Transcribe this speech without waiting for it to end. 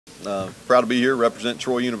Proud to be here, represent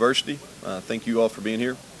Troy University. Thank you all for being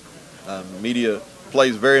here. Media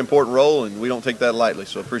plays a very important role, and we don't take that lightly.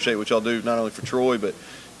 So appreciate what y'all do, not only for Troy, but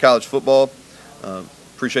college football.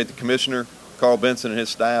 Appreciate the commissioner, Carl Benson, and his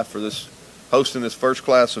staff for hosting this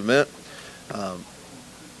first-class event.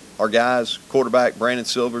 Our guys, quarterback Brandon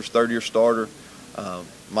Silvers, third-year starter,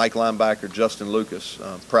 Mike linebacker Justin Lucas.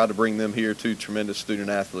 Proud to bring them here, two tremendous student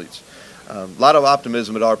athletes. A lot of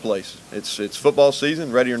optimism at our place. It's football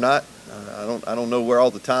season, ready or not. I don't know where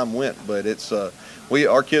all the time went, but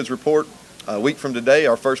our kids report a week from today.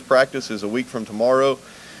 Our first practice is a week from tomorrow,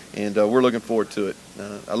 and we're looking forward to it.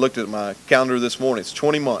 I looked at my calendar this morning. It's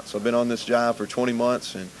 20 months. I've been on this job for 20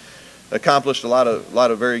 months and accomplished a lot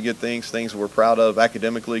of very good things that we're proud of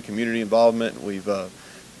academically, community involvement. We've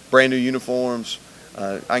brand new uniforms.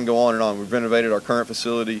 I can go on and on. We've renovated our current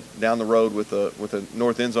facility down the road with a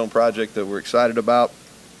north end zone project that we're excited about,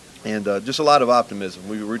 and just a lot of optimism.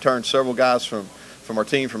 We returned several guys from our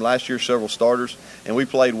team from last year, several starters, and we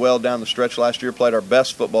played well down the stretch last year. Played our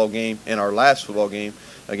best football game in our last football game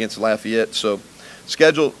against Lafayette. So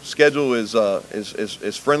schedule is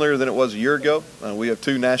friendlier than it was a year ago. We have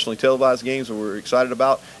 2 nationally televised games that we're excited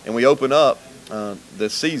about, and we open up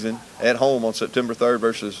this season at home on September 3rd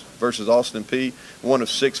versus Austin Peay, one of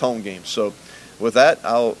 6 home games. So with that,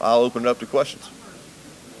 I'll open it up to questions.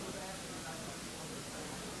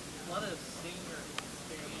 A lot of senior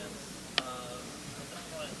experience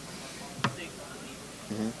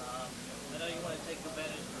I know you want to take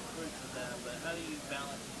advantage of the fruits of that, but how do you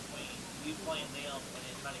balance between you playing them and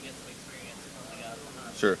then trying to get some experience from the guys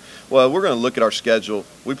behind? Sure. Well, we're going to look at our schedule.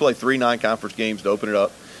 We play 3 non-conference games to open it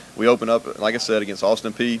up. We open up, like I said, against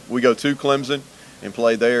Austin Peay. We go to Clemson and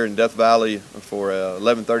play there in Death Valley for a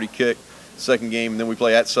 11:30 kick, second game. And then we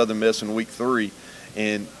play at Southern Miss in week 3.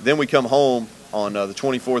 And then we come home on the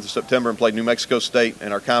 24th of September and play New Mexico State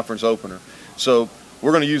in our conference opener. So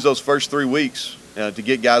we're going to use those first 3 weeks to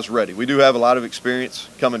get guys ready. We do have a lot of experience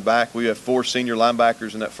coming back. We have 4 senior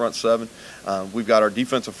linebackers in that front 7. We've got our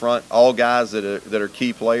defensive front, all guys that are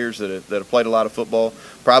key players that have played a lot of football.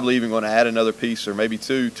 Probably even going to add another piece or maybe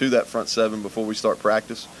 2 to that front 7 before we start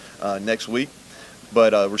practice next week.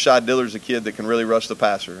 But Rashad Diller's a kid that can really rush the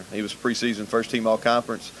passer. He was preseason first-team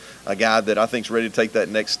all-conference, a guy that I think is ready to take that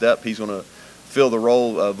next step. He's going to fill the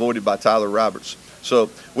role voided by Tyler Roberts.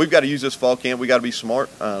 So we've got to use this fall camp. We got to be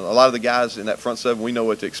smart. A lot of the guys in that front 7, we know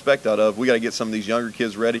what to expect out of. We got to get some of these younger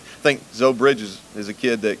kids ready. I think Zoe Bridges is a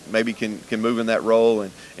kid that maybe can move in that role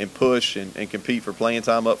and push and compete for playing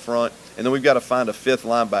time up front. And then we've got to find a 5th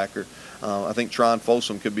linebacker. I think Tron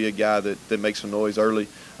Folsom could be a guy that makes some noise early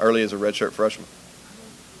as a redshirt freshman.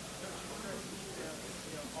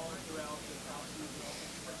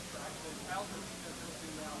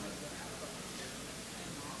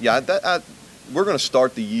 Yeah, we're going to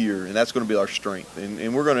start the year, and that's going to be our strength.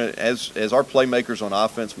 And we're going to, as our playmakers on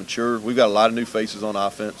offense mature, we've got a lot of new faces on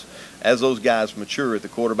offense. As those guys mature at the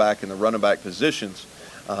quarterback and the running back positions,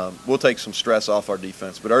 we'll take some stress off our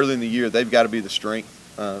defense. But early in the year, they've got to be the strength.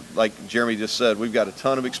 Like Jeremy just said, we've got a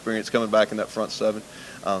ton of experience coming back in that front 7.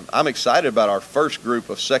 I'm excited about our first group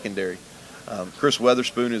of secondary. Chris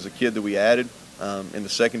Weatherspoon is a kid that we added in the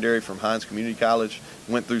secondary from Hines Community College,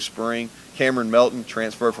 went through spring. Cameron Melton,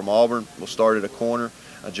 transferred from Auburn, will start at a corner.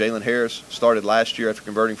 Jalen Harris started last year after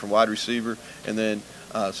converting from wide receiver. And then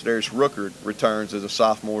Sedarius Rookard returns as a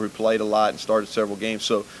sophomore who played a lot and started several games.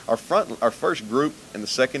 So our first group in the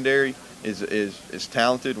secondary is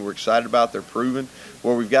talented, and we're excited about. They're proven.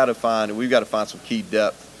 Where we've got to find some key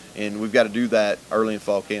depth, and we've got to do that early in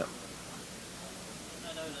fall camp.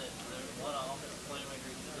 I know that there's a lot of offensive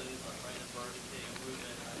playmakers to lose, like Brandon Burke, King Ruben.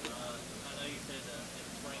 I know you said in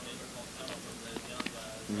spring that you're going to count on some of those young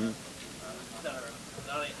guys that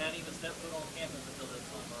are not even stepped foot on campus until this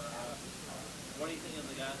summer. What do you think of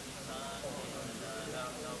the guys you signed, and how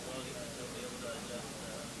well do you think they'll be able to adjust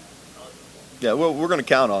college football? Yeah, well, we're going to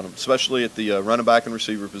count on them, especially at the running back and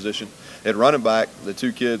receiver position. At running back, the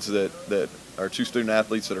 2 kids that are 2 student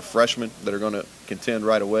athletes that are freshmen that are going to contend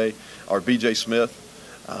right away are B.J. Smith,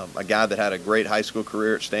 a guy that had a great high school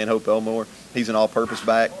career at Stanhope Elmore. He's an all-purpose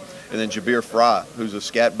back. And then Jabir Fry, who's a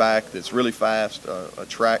scat back that's really fast, a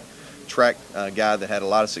track guy that had a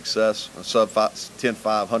lot of success, a sub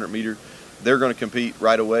 10.5 100-meter. They're going to compete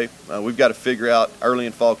right away. We've got to figure out early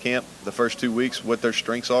in fall camp, the first 2 weeks, what their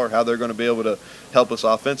strengths are, how they're going to be able to help us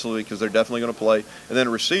offensively, because they're definitely going to play. And then a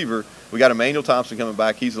receiver, we got Emmanuel Thompson coming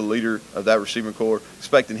back. He's the leader of that receiving corps.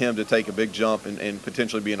 Expecting him to take a big jump and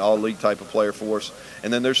potentially be an all-league type of player for us.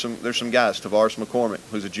 And then there's some guys, Tavares McCormick,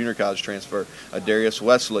 who's a junior college transfer, Darius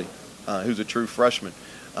Wesley, who's a true freshman.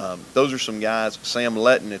 Those are some guys. Sam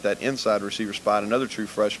Letton at that inside receiver spot, another true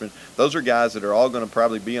freshman. Those are guys that are all going to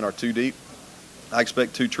probably be in our two deep. I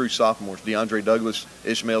expect two true sophomores, DeAndre Douglas,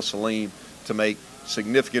 Ishmael Salim, to make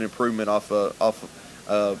significant improvement off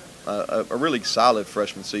a really solid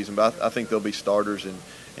freshman season. But I think they'll be starters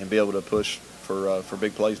and be able to push for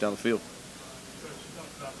big plays down the field.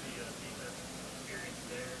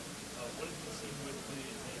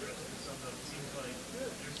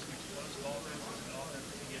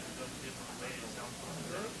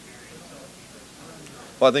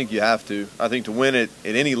 Well, I think you have to. I think to win it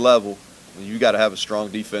at any level, you got to have a strong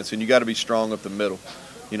defense, and you got to be strong up the middle.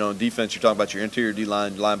 You know, in defense, you're talking about your interior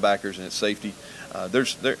D-line, linebackers, and its safety. I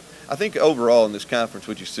think overall in this conference,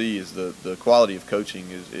 what you see is the quality of coaching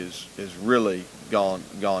is really gone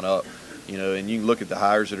up. You know, and you can look at the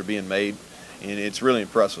hires that are being made, and it's really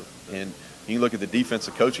impressive. And you can look at the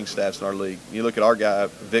defensive coaching staffs in our league. You look at our guy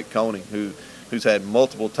Vic Koenig, who's had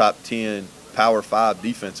multiple top 10 Power 5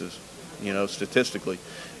 defenses, you know, statistically.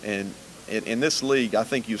 And in this league, I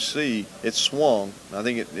think you see it swung. I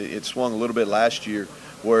think it swung a little bit last year,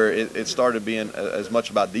 where it started being as much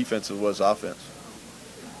about defense as it was offense.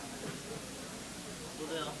 Will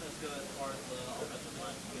the offense go as far as the offensive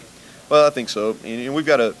line goes? Well, I think so. And we're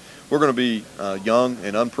going to be young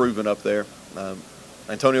and unproven up there.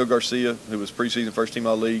 Antonio Garcia, who was preseason first team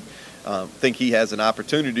All-League, think he has an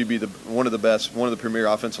opportunity to be one of the premier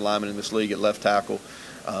offensive linemen in this league at left tackle.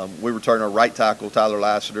 We return our right tackle, Tyler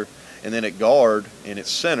Lassiter, and then at guard and at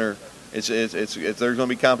center, there's going to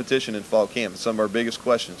be competition in fall camp. It's some of our biggest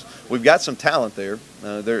questions. We've got some talent there,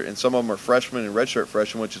 and some of them are freshmen and redshirt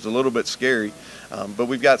freshmen, which is a little bit scary. But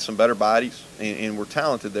we've got some better bodies, and we're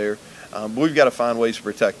talented there. But we've got to find ways to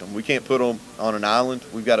protect them. We can't put them on an island.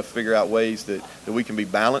 We've got to figure out ways that we can be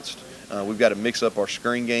balanced. We've got to mix up our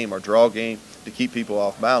screen game, our draw game, to keep people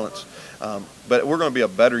off balance. But we're going to be a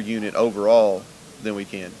better unit overall than we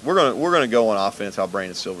can. We're going to go on offense how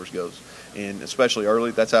Brandon Silvers goes. And especially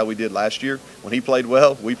early, that's how we did last year. When he played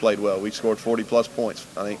well, we played well. We scored 40-plus points,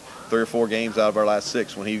 I think 3 or 4 games out of our last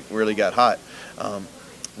 6 when he really got hot.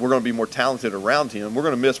 We're going to be more talented around him. We're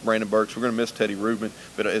going to miss Brandon Burks. We're going to miss Teddy Rubin.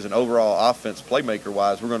 But as an overall offense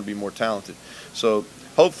playmaker-wise, we're going to be more talented. So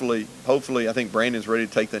hopefully, I think Brandon's ready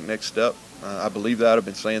to take that next step. I believe that. I've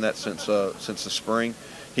been saying that since the spring.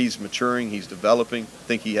 He's maturing. He's developing. I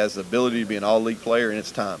think he has the ability to be an all-league player, and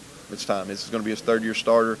it's time. It's time. This is going to be his third-year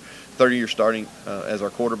starting as our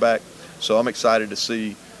quarterback. So I'm excited to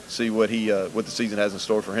see what the season has in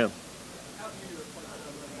store for him.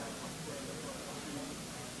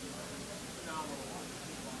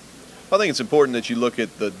 I think it's important that you look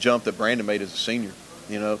at the jump that Brandon made as a senior.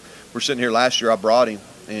 You know, we're sitting here last year. I brought him,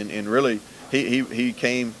 and really he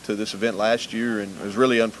came to this event last year and was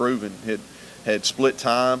really unproven. Had split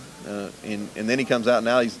time, and then he comes out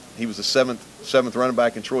now. He was the seventh running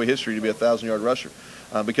back in Troy history to be a 1,000-yard rusher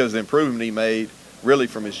because of the improvement he made really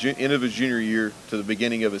from his end of his junior year to the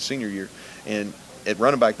beginning of his senior year. And at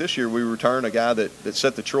running back this year, we returned a guy that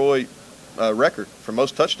set the Troy record for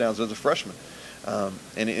most touchdowns as a freshman,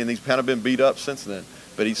 and he's kind of been beat up since then.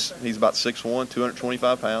 But he's about 6'1",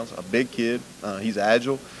 225 pounds, a big kid. He's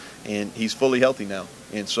agile, and he's fully healthy now.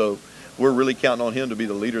 And so we're really counting on him to be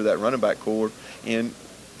the leader of that running back corps. And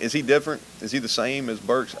is he different? Is he the same as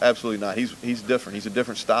Burks? Absolutely not. He's different. He's a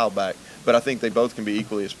different style back. But I think they both can be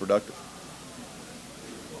equally as productive.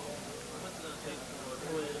 What's it going to take for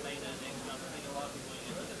Troy to make that next jump? I think a lot of people, when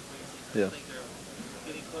you look at the preseason, Yeah. think they're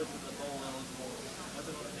getting closer to the bowl eligible. What's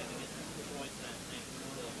it going to take to get Troy to that next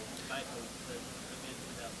level? Back to the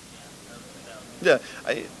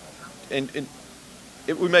mid-2010,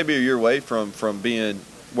 2000. We may be a year away from being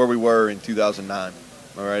where we were in 2009,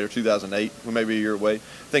 all right, or 2008. We may be a year away.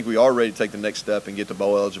 I think we are ready to take the next step and get to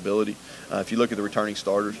bowl eligibility. If you look at the returning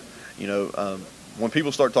starters, you know, when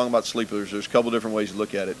people start talking about sleepers, there's a couple different ways to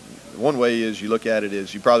look at it. One way is you look at it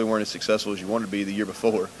as you probably weren't as successful as you wanted to be the year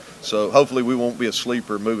before. So hopefully we won't be a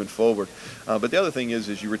sleeper moving forward. But the other thing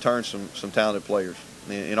is you return some talented players.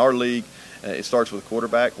 In our league, it starts with a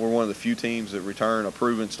quarterback. We're one of the few teams that return a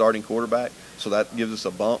proven starting quarterback, so that gives us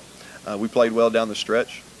a bump. We played well down the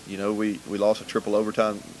stretch. You know, we lost a triple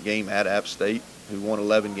overtime game at App State, who won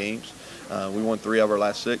 11 games. We won 3 of our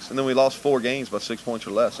last 6, and then we lost 4 games by 6 points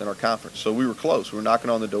or less in our conference. So we were close. We were knocking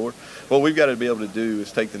on the door. What we've got to be able to do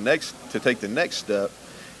is take the next step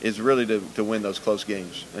is really to win those close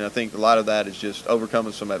games. And I think a lot of that is just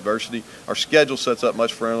overcoming some adversity. Our schedule sets up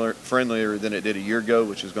much friendlier than it did a year ago,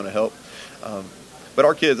 which is going to help. But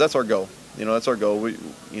our kids, that's our goal. You know, that's our goal.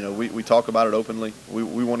 We talk about it openly.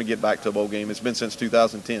 We want to get back to a bowl game. It's been since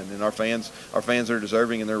 2010, and our fans are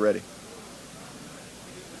deserving and they're ready.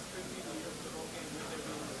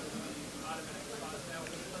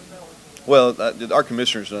 Well, our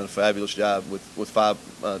commissioner's done a fabulous job with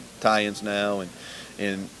 5 tie-ins now,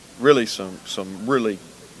 and really some really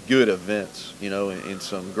good events, in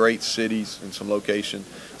some great cities and some location.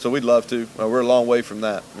 So we'd love to. We're a long way from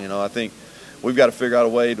that. I think we've got to figure out a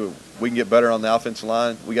way we can get better on the offensive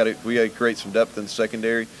line. We got to create some depth in the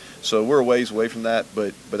secondary. So we're a ways away from that,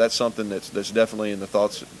 but that's something that's definitely in the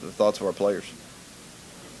thoughts of our players.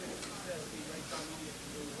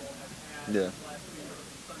 Yeah.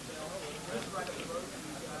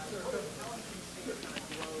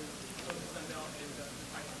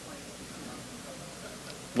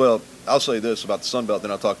 Well, I'll say this about the Sun Belt, then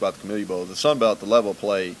I'll talk about the Community Bowl. The Sun Belt, the level of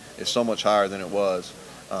play is so much higher than it was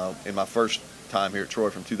in my first time here at Troy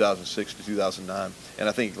from 2006 to 2009. And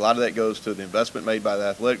I think a lot of that goes to the investment made by the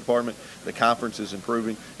athletic department, the conference is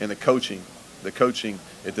improving, and the coaching. The coaching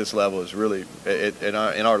at this level is really, in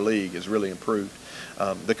our league, is really improved.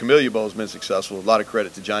 The Camellia Bowl has been successful. A lot of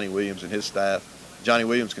credit to Johnny Williams and his staff. Johnny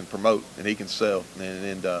Williams can promote and he can sell,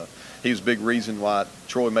 and he was a big reason why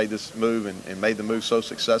Troy made this move and made the move so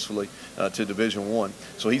successfully to Division I.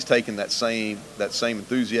 So he's taken that same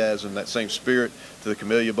enthusiasm, that same spirit to the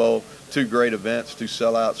Camellia Bowl. 2 great events, 2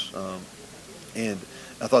 sellouts, and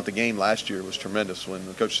I thought the game last year was tremendous when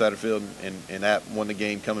Coach Satterfield and App won the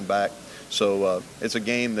game coming back. So it's a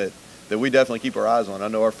game that we definitely keep our eyes on. I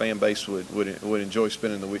know our fan base would enjoy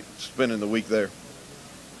spending the week there.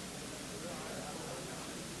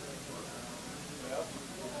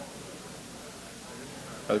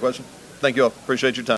 Other question? Thank you all. Appreciate your time.